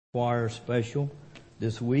choir special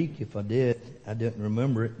this week. If I did, I didn't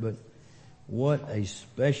remember it, but what a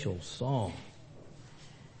special song.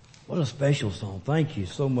 What a special song. Thank you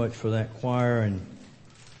so much for that choir. And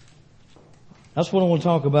that's what I want to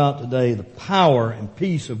talk about today, the power and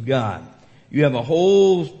peace of God. You have a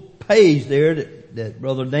whole page there that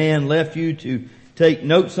Brother Dan left you to take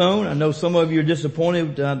notes on. I know some of you are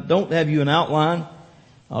disappointed I don't have you an outline.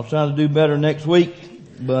 I'll try to do better next week,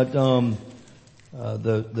 but the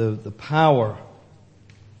power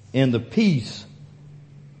and the peace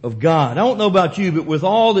of God. I don't know about you, but with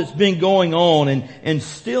all that's been going on and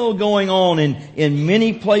still going on in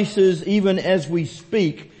many places, even as we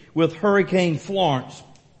speak with Hurricane Florence,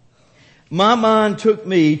 my mind took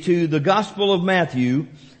me to the Gospel of Matthew,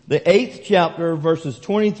 the 8th chapter, verses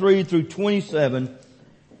 23 through 27.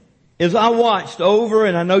 As I watched over,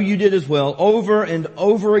 and I know you did as well, over and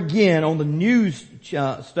over again on the news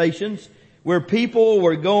stations, where people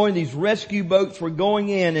were going, these rescue boats were going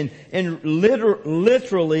in and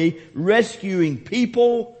literally rescuing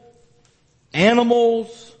people,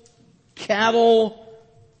 animals, cattle,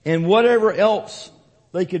 and whatever else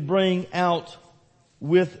they could bring out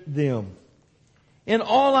with them. And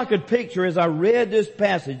all I could picture as I read this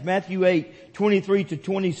passage, Matthew 8, 23 to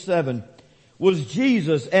 27, was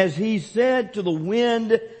Jesus as He said to the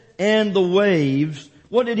wind and the waves,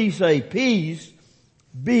 what did He say? Peace,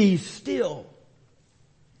 be still.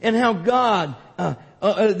 And how God, how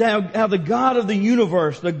the God of the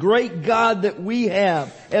universe, the great God that we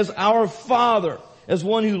have as our Father, as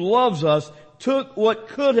one who loves us, took what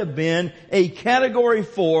could have been a Category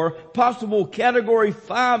 4, possible Category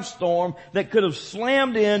 5 storm that could have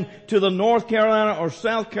slammed in to the North Carolina or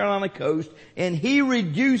South Carolina coast, and He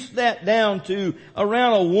reduced that down to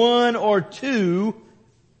around a 1 or 2.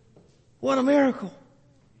 What a miracle.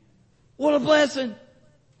 What a blessing.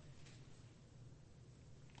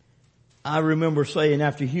 I remember saying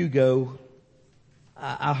after Hugo,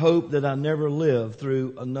 I hope that I never live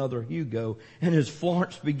through another Hugo. And as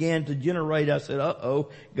Florence began to generate, I said, uh-oh,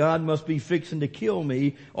 God must be fixing to kill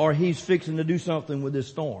me, or He's fixing to do something with this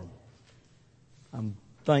storm. I'm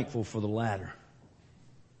thankful for the latter.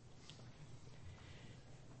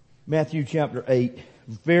 Matthew chapter 8,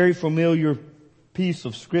 very familiar piece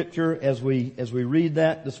of scripture as we read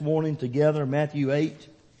that this morning together, Matthew 8.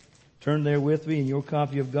 Turn there with me in your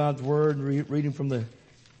copy of God's Word, reading from the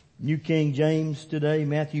New King James today.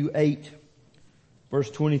 Matthew 8, verse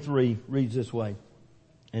 23 reads this way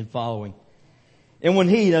and following. And when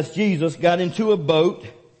He, that's Jesus, got into a boat,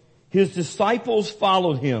 His disciples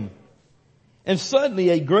followed Him. And suddenly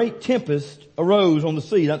a great tempest arose on the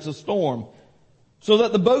sea, that's a storm, so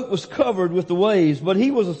that the boat was covered with the waves, but He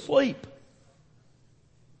was asleep.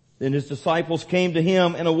 Then His disciples came to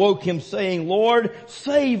Him and awoke Him, saying, Lord,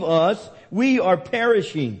 save us, we are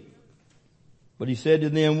perishing. But He said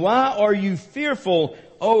to them, why are you fearful,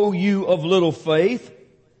 O you of little faith?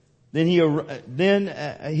 Then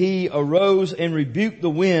He arose and rebuked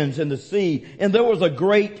the winds and the sea, and there was a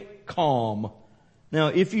great calm. Now,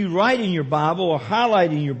 if you write in your Bible or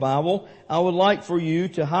highlight in your Bible, I would like for you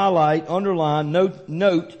to highlight, underline,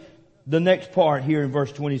 note the next part here in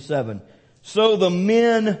verse 27. So the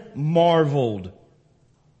men marveled,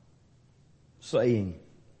 saying,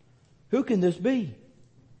 who can this be,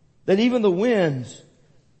 that even the winds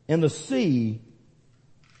and the sea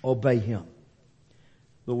obey Him?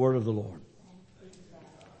 The word of the Lord.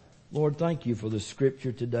 Lord, thank You for the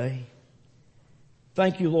scripture today.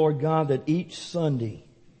 Thank You, Lord God, that each Sunday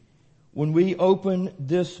when we open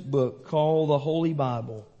this book called the Holy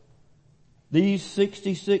Bible, these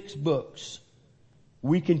 66 books,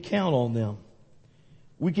 we can count on them.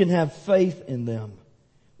 We can have faith in them.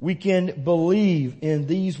 We can believe in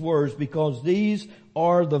these words because these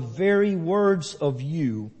are the very words of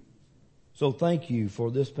You. So thank You for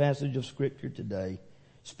this passage of scripture today.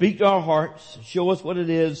 Speak to our hearts. Show us what it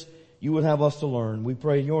is You would have us to learn. We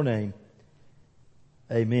pray in Your name.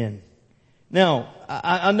 Amen. Now,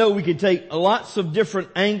 I know we could take lots of different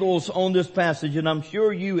angles on this passage, and I'm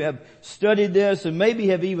sure you have studied this and maybe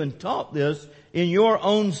have even taught this in your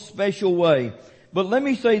own special way. But let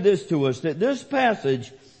me say this to us, that this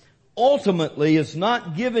passage ultimately is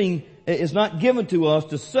not given to us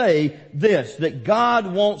to say this, that God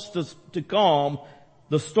wants to calm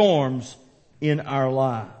the storms in our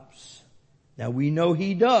lives. Now we know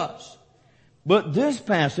He does. But this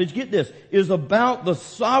passage, get this, is about the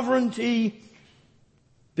sovereignty,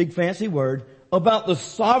 big fancy word, about the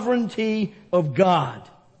sovereignty of God.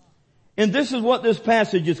 And this is what this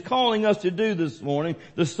passage is calling us to do this morning.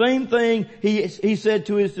 The same thing he said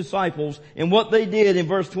to his disciples and what they did in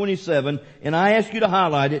verse 27. And I ask you to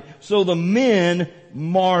highlight it. So the men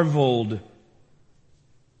marveled.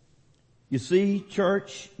 You see,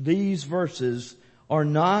 church, these verses are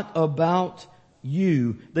not about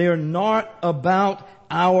you. They are not about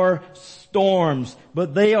our storms,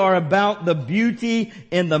 but they are about the beauty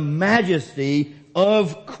and the majesty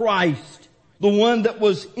of Christ. The one that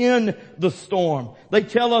was in the storm. They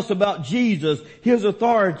tell us about Jesus, His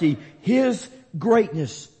authority, His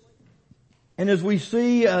greatness. And as we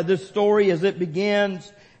see this story as it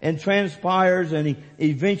begins and transpires and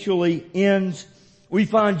eventually ends, we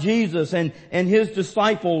find Jesus and His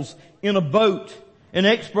disciples in a boat. And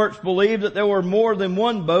experts believe that there were more than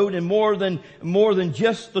one boat and more than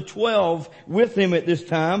just the 12 with Him at this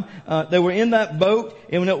time. They were in that boat,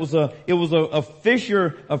 and it was a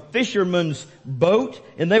fisherman's boat,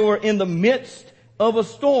 and they were in the midst of a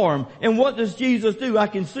storm. And what does Jesus do? I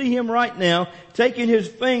can see Him right now taking His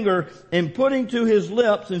finger and putting to His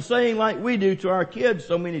lips and saying like we do to our kids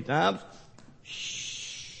so many times,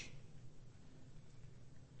 shh.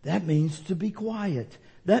 That means to be quiet.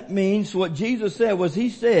 That means what Jesus said was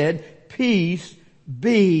He said, peace,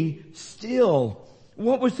 be still.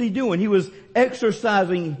 What was He doing? He was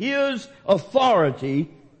exercising His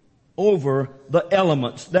authority over the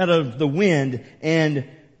elements, that of the wind and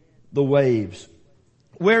the waves.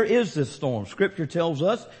 Where is this storm? Scripture tells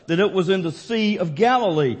us that it was in the Sea of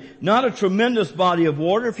Galilee. Not a tremendous body of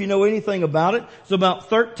water, if you know anything about it. It's about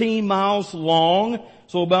 13 miles long.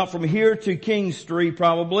 So about from here to King Street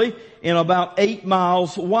probably, and about 8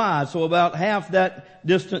 miles wide. So about half that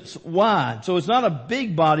distance wide. So it's not a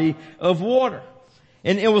big body of water.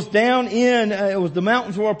 And it was down the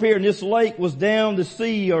mountains were up here, and this lake was down, the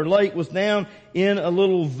sea or lake was down in a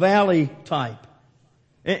little valley type.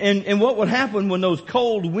 And what would happen when those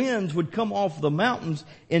cold winds would come off the mountains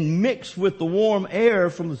and mix with the warm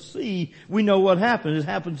air from the sea, we know what happened. It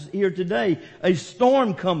happens here today. A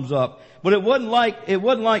storm comes up. But it wasn't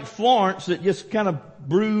like Florence that just kind of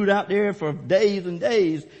brewed out there for days and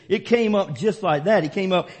days. It came up just like that. It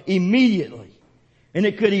came up immediately. And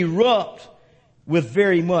it could erupt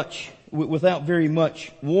without very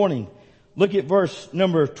much warning. Look at verse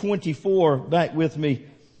number 24 back with me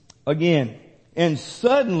again. And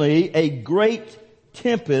suddenly a great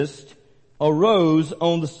tempest arose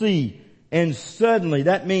on the sea. And suddenly,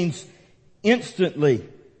 that means instantly.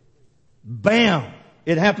 Bam!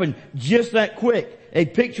 It happened just that quick. A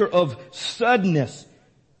picture of suddenness.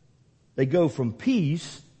 They go from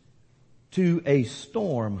peace to a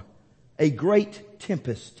storm. A great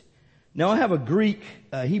tempest. Now I have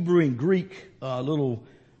a Hebrew and Greek little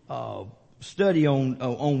study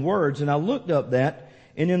on words, and I looked up that.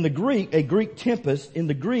 And in the Greek, a Greek tempest, in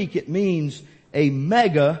the Greek it means a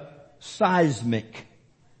mega seismic.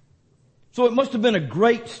 So it must have been a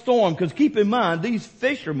great storm, because keep in mind, these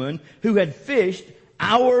fishermen who had fished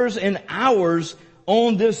hours and hours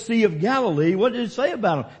on this Sea of Galilee, what did it say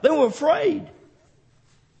about them? They were afraid.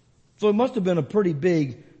 So it must have been a pretty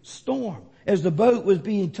big storm. As the boat was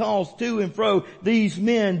being tossed to and fro, these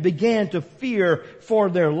men began to fear for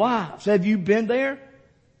their lives. Have you been there?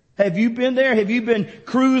 Have you been there? Have you been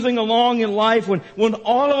cruising along in life when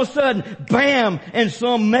all of a sudden, bam, and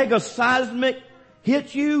some mega seismic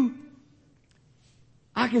hits you?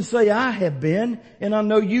 I can say I have been, and I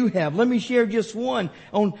know you have. Let me share just one.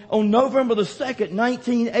 On November the 2nd,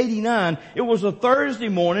 1989, it was a Thursday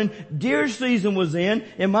morning, deer season was in,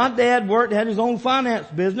 and my dad had his own finance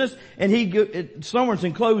business, and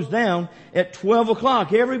Somerton closed down at 12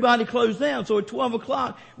 o'clock. Everybody closed down, so at 12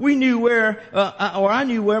 o'clock, we knew I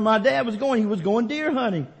knew where my dad was going. He was going deer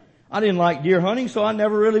hunting. I didn't like deer hunting, so I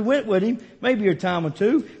never really went with him, maybe a time or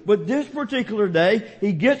two. But this particular day,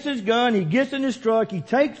 he gets his gun, he gets in his truck, he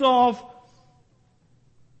takes off,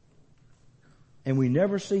 and we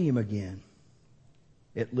never see him again.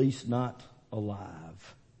 At least not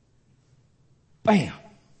alive. Bam!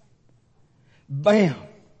 Bam!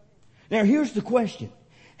 Now here's the question.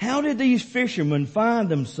 How did these fishermen find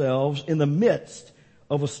themselves in the midst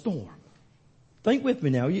of a storm? Think with me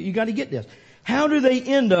now. You got to get this. How do they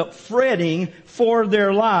end up fretting for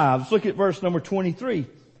their lives? Look at verse number 23.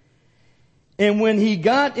 And when he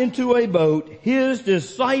got into a boat, his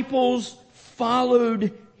disciples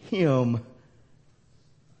followed him.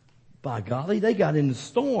 By golly, they got in the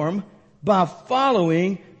storm by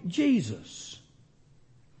following Jesus.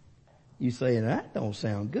 You saying, that don't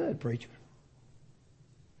sound good, preacher.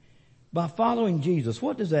 By following Jesus,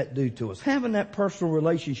 what does that do to us? Having that personal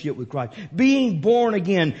relationship with Christ, being born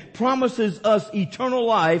again, promises us eternal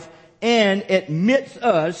life and admits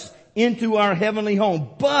us into our heavenly home.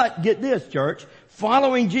 But, get this, church,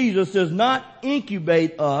 following Jesus does not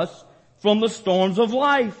incubate us from the storms of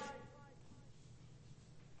life.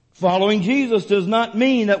 Following Jesus does not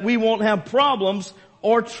mean that we won't have problems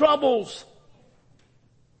or troubles.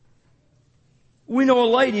 We know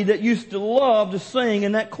a lady that used to love to sing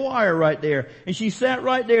in that choir right there. And she sat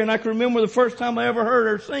right there, and I can remember the first time I ever heard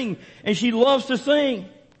her sing. And she loves to sing.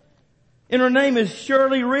 And her name is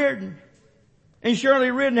Shirley Reardon. And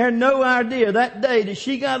Shirley Reardon had no idea that day that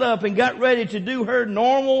she got up and got ready to do her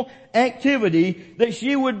normal activity that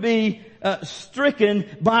she would be stricken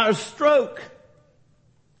by a stroke.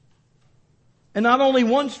 And not only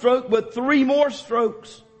one stroke, but 3 more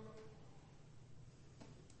strokes.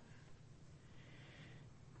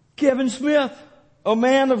 Kevin Smith, a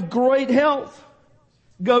man of great health,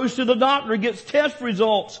 goes to the doctor, gets test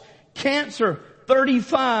results, cancer,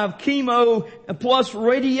 35 chemo plus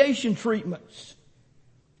radiation treatments.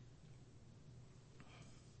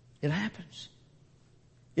 It happens.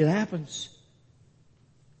 It happens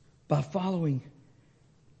by following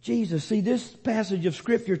Jesus. See, this passage of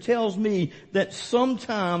Scripture tells me that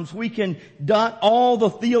sometimes we can dot all the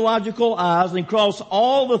theological I's and cross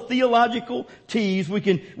all the theological T's. We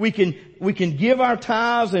can give our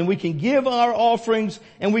tithes and we can give our offerings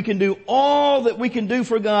and we can do all that we can do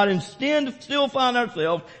for God and still find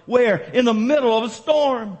ourselves where? In the middle of a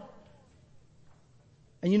storm.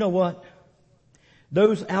 And you know what?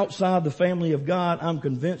 Those outside the family of God, I'm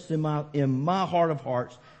convinced in my heart of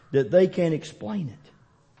hearts that they can't explain it.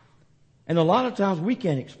 And a lot of times we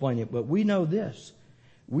can't explain it, but we know this.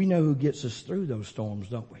 We know who gets us through those storms,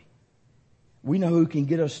 don't we? We know who can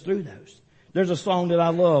get us through those. There's a song that I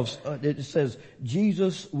love. It says,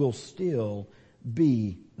 Jesus will still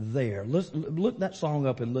be there. Look that song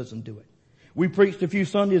up and listen to it. We preached a few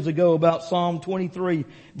Sundays ago about Psalm 23,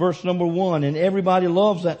 verse number 1, and everybody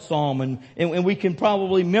loves that psalm, and we can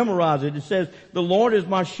probably memorize it. It says, the Lord is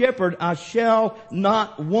my shepherd, I shall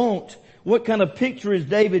not want. What kind of picture is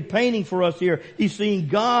David painting for us here? He's seeing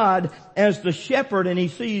God as the shepherd, and he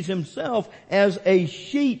sees himself as a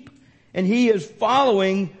sheep. And he is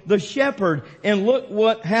following the shepherd. And look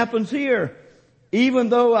what happens here. Even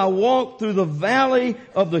though I walk through the valley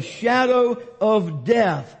of the shadow of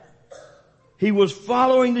death. He was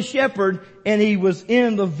following the shepherd, and he was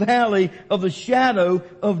in the valley of the shadow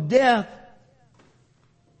of death.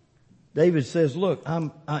 David says, look,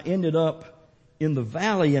 I ended up in the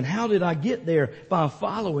valley, and how did I get there? By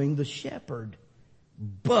following the shepherd.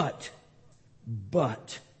 But,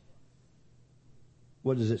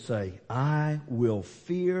 what does it say? I will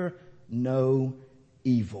fear no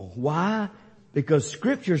evil. Why? Because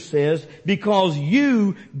Scripture says, because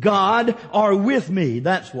you, God, are with me.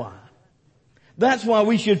 That's why. That's why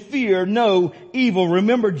we should fear no evil.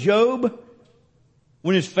 Remember Job?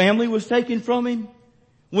 When his family was taken from him?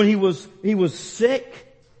 When he was sick?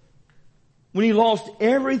 When he lost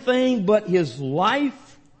everything but his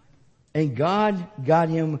life, and God got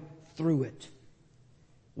him through it.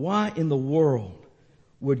 Why in the world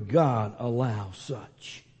would God allow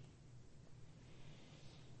such?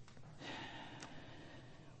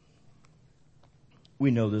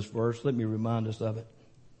 We know this verse. Let me remind us of it.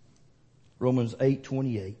 Romans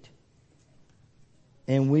 8:28.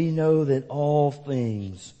 And we know that all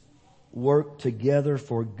things work together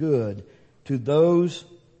for good to those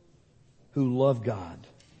who love God,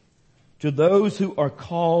 to those who are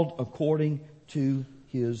called according to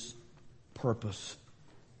His purpose.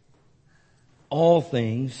 All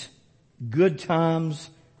things, good times,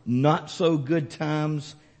 not so good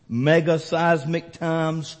times, mega seismic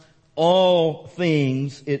times, all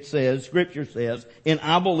things, it says, Scripture says, and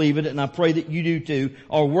I believe it and I pray that you do too,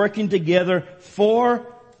 are working together for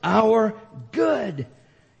our good.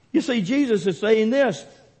 You see, Jesus is saying this,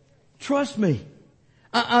 trust me.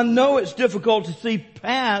 I know it's difficult to see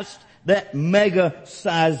past that mega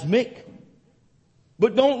seismic,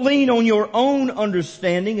 but don't lean on your own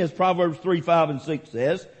understanding, as Proverbs 3, 5, and 6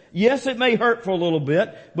 says. Yes, it may hurt for a little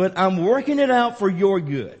bit, but I'm working it out for your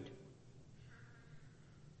good.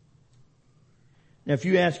 Now, if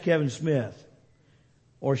you ask Kevin Smith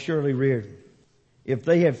or Shirley Reardon, if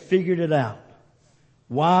they have figured it out,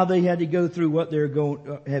 why they had to go through what they're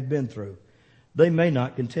have been through, they may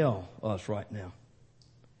not can tell us right now.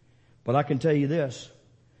 But I can tell you this.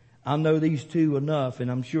 I know these two enough, and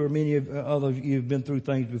I'm sure many of others of you have been through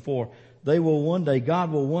things before. God will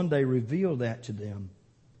one day reveal that to them.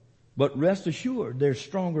 But rest assured, they're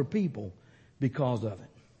stronger people because of it.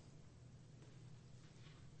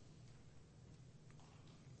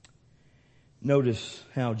 Notice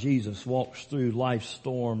how Jesus walks through life's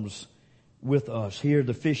storms with us. Here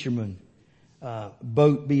the fishermen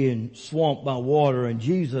boat being swamped by water, and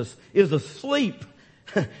Jesus is asleep.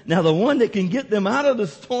 Now the one that can get them out of the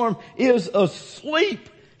storm is asleep.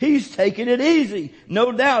 He's taking it easy.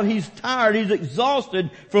 No doubt he's tired. He's exhausted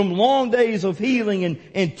from long days of healing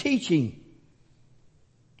and teaching.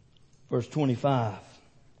 Verse 25.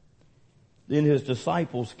 Then his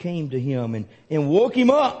disciples came to him and woke him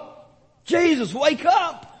up. Jesus, wake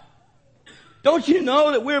up! Don't you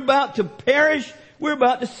know that we're about to perish? We're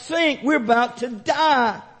about to sink. We're about to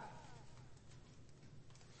die.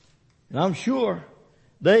 And I'm sure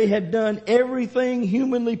they had done everything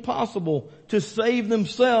humanly possible to save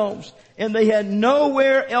themselves, and they had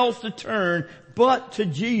nowhere else to turn but to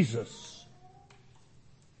Jesus.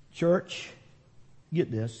 Church,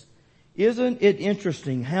 get this. Isn't it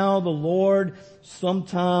interesting how the Lord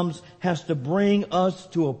sometimes has to bring us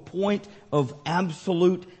to a point of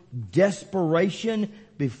absolute desperation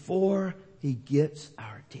before He gets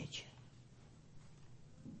our attention?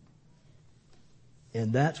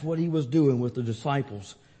 And that's what He was doing with the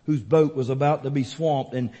disciples, whose boat was about to be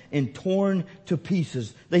swamped and torn to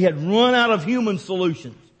pieces. They had run out of human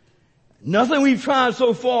solutions. Nothing we've tried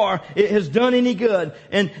so far it has done any good.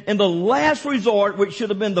 And the last resort, which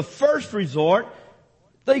should have been the first resort,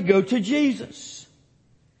 they go to Jesus,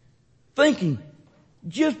 thinking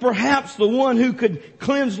just perhaps the one who could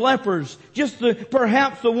cleanse lepers,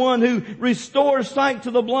 perhaps the one who restores sight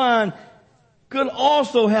to the blind, could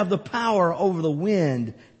also have the power over the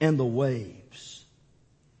wind and the waves.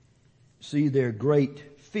 See, their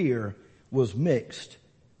great fear was mixed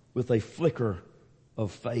with a flicker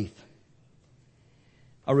of faith.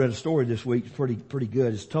 I read a story this week, pretty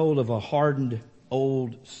good. It's told of a hardened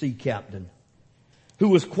old sea captain who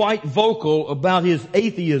was quite vocal about his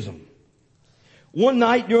atheism. One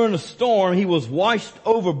night during a storm, he was washed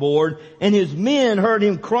overboard, and his men heard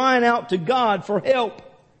him crying out to God for help.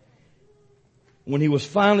 When he was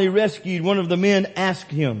finally rescued, one of the men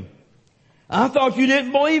asked him, "I thought you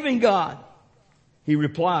didn't believe in God." He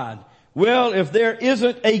replied, "Well, if there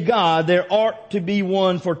isn't a God, there ought to be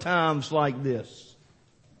one for times like this."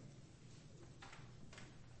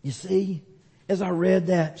 You see, as I read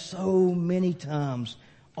that so many times,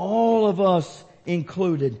 all of us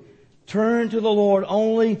included, turn to the Lord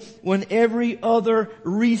only when every other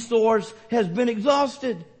resource has been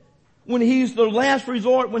exhausted. When He's the last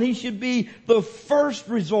resort, when He should be the first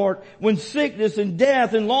resort, when sickness and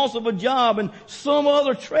death and loss of a job and some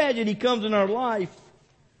other tragedy comes in our life.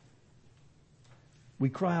 We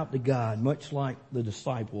cry out to God, much like the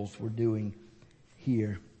disciples were doing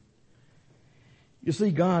here. You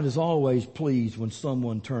see, God is always pleased when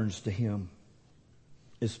someone turns to Him,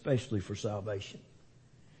 especially for salvation.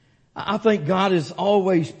 I think God is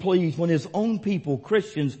always pleased when His own people,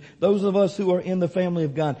 Christians, those of us who are in the family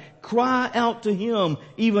of God, cry out to Him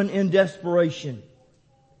even in desperation.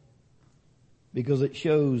 Because it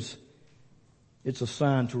shows, it's a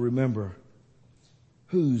sign to remember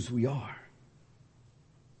whose we are.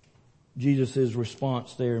 Jesus'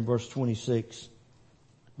 response there in verse 26.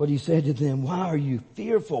 But He said to them, "Why are you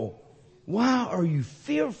fearful? Why are you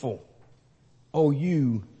fearful, O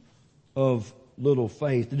you of little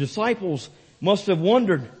faith?" The disciples must have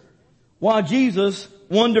wondered while Jesus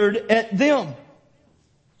wondered at them.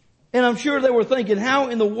 And I'm sure they were thinking, how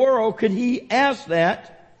in the world could He ask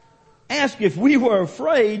that? Ask if we were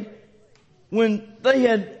afraid when they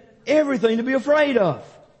had everything to be afraid of,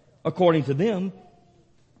 according to them.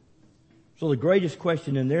 So the greatest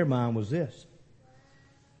question in their mind was this: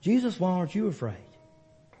 Jesus, why aren't you afraid?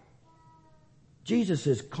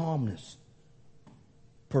 Jesus' calmness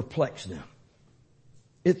perplexed them.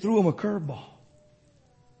 It threw them a curveball.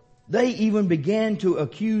 They even began to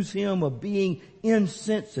accuse Him of being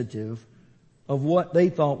insensitive of what they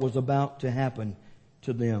thought was about to happen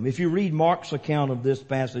to them. If you read Mark's account of this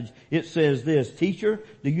passage, it says this: "Teacher,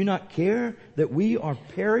 do you not care that we are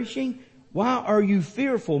perishing? Why are you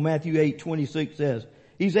fearful?" Matthew 8:26 says.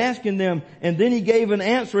 He's asking them, and then He gave an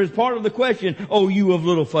answer as part of the question. "Oh, you of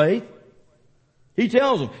little faith." He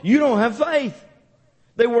tells them, you don't have faith.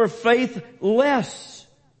 They were faithless.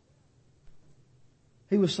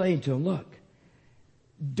 He was saying to them, look,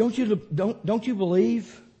 don't you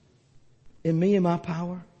believe in me and my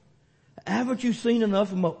power? Haven't you seen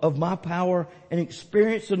enough of my power and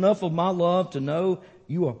experienced enough of my love to know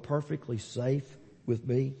you are perfectly safe with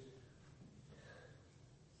me?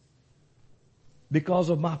 Because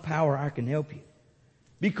of my power, I can help you.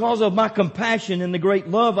 Because of my compassion and the great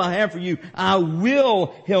love I have for you, I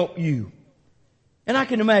will help you. And I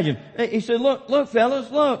can imagine, He said, look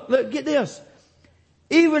fellas, look, get this.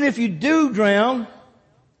 Even if you do drown,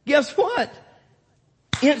 guess what?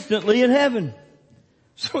 Instantly in heaven.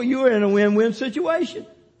 So you were in a win-win situation.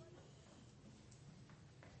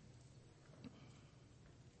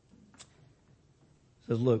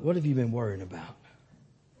 Says, look, what have you been worrying about?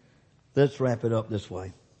 Let's wrap it up this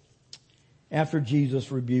way. After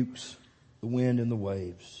Jesus rebukes the wind and the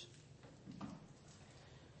waves.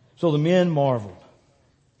 So the men marveled.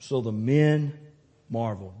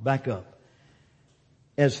 Back up.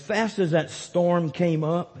 As fast as that storm came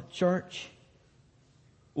up, church,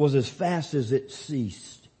 was as fast as it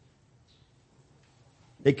ceased.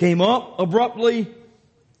 It came up abruptly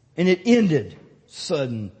and it ended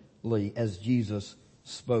suddenly as Jesus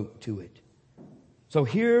spoke to it. So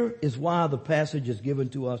here is why the passage is given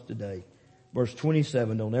to us today. Verse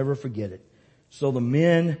 27, don't ever forget it. So the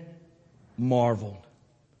men marveled.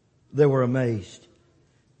 They were amazed.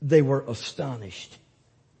 They were astonished.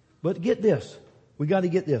 But get this. We got to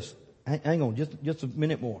get this. Hang on just a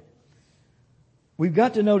minute more. We've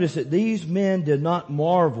got to notice that these men did not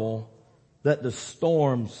marvel that the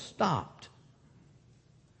storm stopped,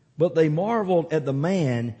 but they marveled at the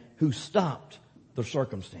man who stopped the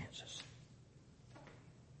circumstances.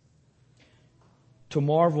 To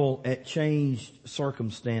marvel at changed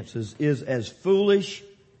circumstances is as foolish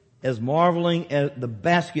as marveling at the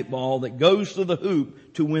basketball that goes to the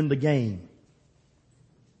hoop to win the game.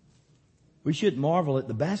 We shouldn't marvel at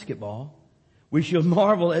the basketball. We should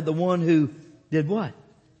marvel at the one who did what?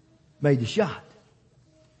 Made the shot.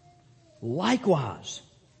 Likewise,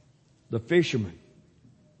 the fishermen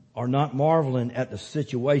are not marveling at the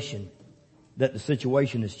situation, that the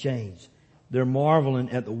situation has changed. They're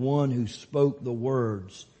marveling at the one who spoke the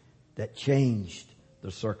words that changed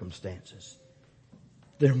the circumstances.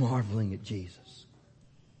 They're marveling at Jesus.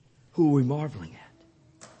 Who are we marveling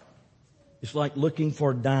at? It's like looking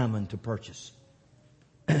for a diamond to purchase.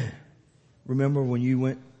 Remember when you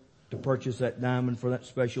went to purchase that diamond for that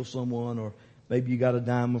special someone, or maybe you got a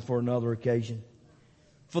diamond for another occasion?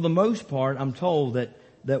 For the most part, I'm told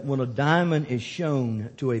that when a diamond is shown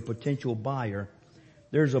to a potential buyer,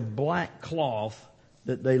 there's a black cloth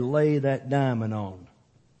that they lay that diamond on.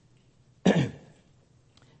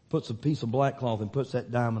 Puts a piece of black cloth and puts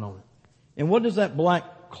that diamond on it. And what does that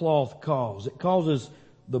black cloth cause? It causes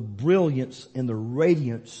the brilliance and the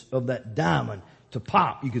radiance of that diamond to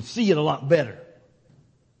pop. You can see it a lot better.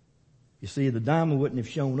 You see, the diamond wouldn't have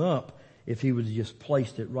shown up if he would have just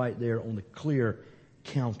placed it right there on the clear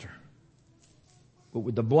counter. But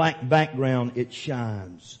with the black background, it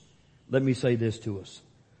shines. Let me say this to us.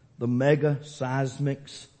 The mega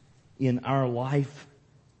seismics in our life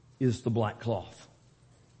is the black cloth.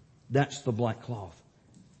 That's the black cloth.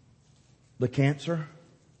 The cancer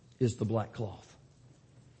is the black cloth.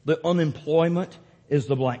 The unemployment is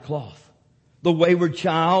the black cloth. The wayward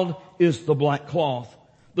child is the black cloth.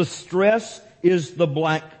 The stress is the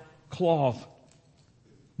black cloth.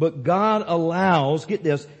 But God allows, get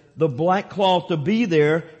this, the black cloth to be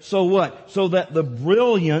there, so what? So that the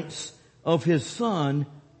brilliance of His Son,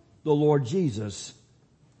 the Lord Jesus,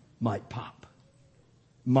 might pop,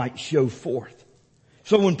 might show forth.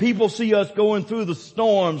 So when people see us going through the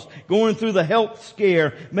storms, going through the health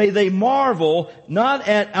scare, may they marvel not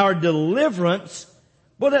at our deliverance,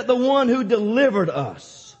 but at the one who delivered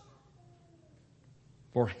us.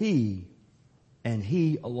 For He and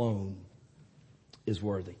He alone is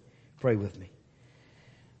worthy. Pray with me.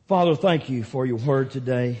 Father, thank you for your word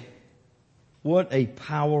today. What a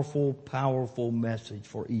powerful, powerful message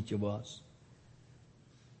for each of us.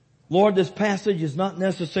 Lord, this passage is not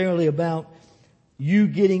necessarily about you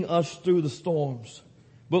getting us through the storms.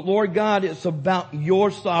 But Lord God, it's about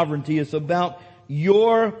your sovereignty. It's about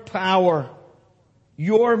your power,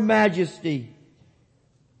 your majesty.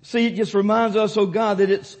 See, it just reminds us, oh God,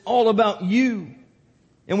 that it's all about you.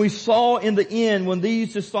 And we saw in the end when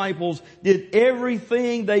these disciples did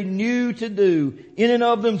everything they knew to do in and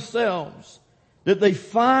of themselves, that they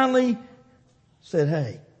finally said,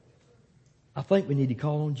 hey, I think we need to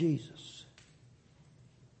call on Jesus.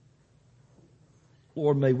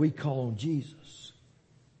 Lord, may we call on Jesus.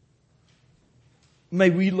 May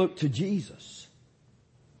we look to Jesus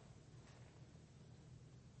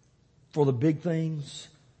for the big things,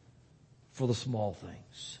 for the small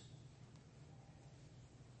things.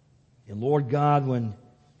 And Lord God, when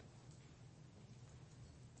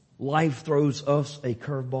life throws us a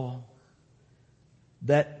curveball,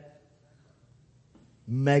 that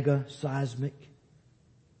mega seismic,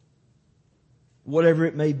 whatever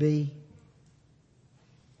it may be,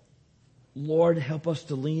 Lord, help us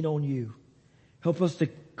to lean on you. Help us to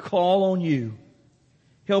call on you.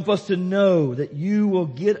 Help us to know that you will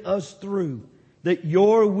get us through, that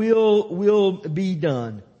your will be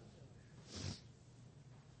done.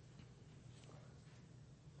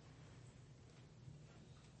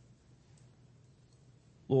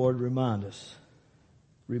 Lord, remind us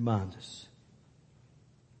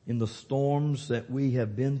in the storms that we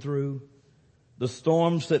have been through, the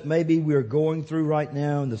storms that maybe we're going through right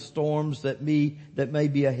now, and the storms that may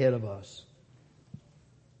be ahead of us.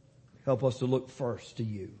 Help us to look first to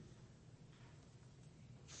you.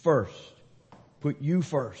 First. Put you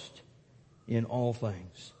first in all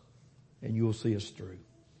things, and you will see us through.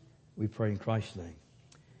 We pray in Christ's name.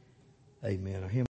 Amen.